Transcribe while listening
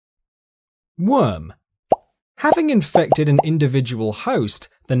Worm. Having infected an individual host,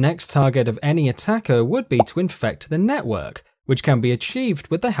 the next target of any attacker would be to infect the network, which can be achieved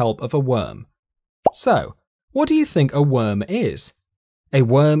with the help of a worm. So, what do you think a worm is? A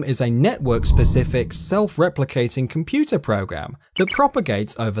worm is a network-specific, self-replicating computer program that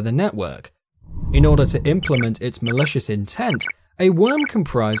propagates over the network. In order to implement its malicious intent, a worm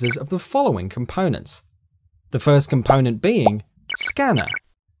comprises of the following components. The first component being Scanner.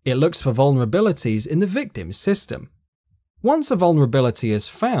 It looks for vulnerabilities in the victim's system. Once a vulnerability is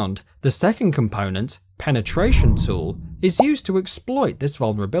found, the second component, Penetration Tool, is used to exploit this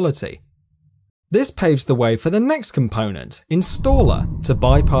vulnerability. This paves the way for the next component, Installer, to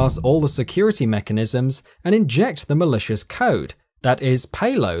bypass all the security mechanisms and inject the malicious code, that is,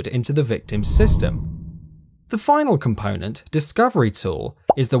 payload, into the victim's system. The final component, Discovery Tool,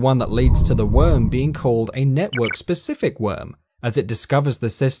 is the one that leads to the worm being called a network-specific worm, as it discovers the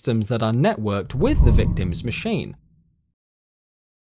systems that are networked with the victim's machine.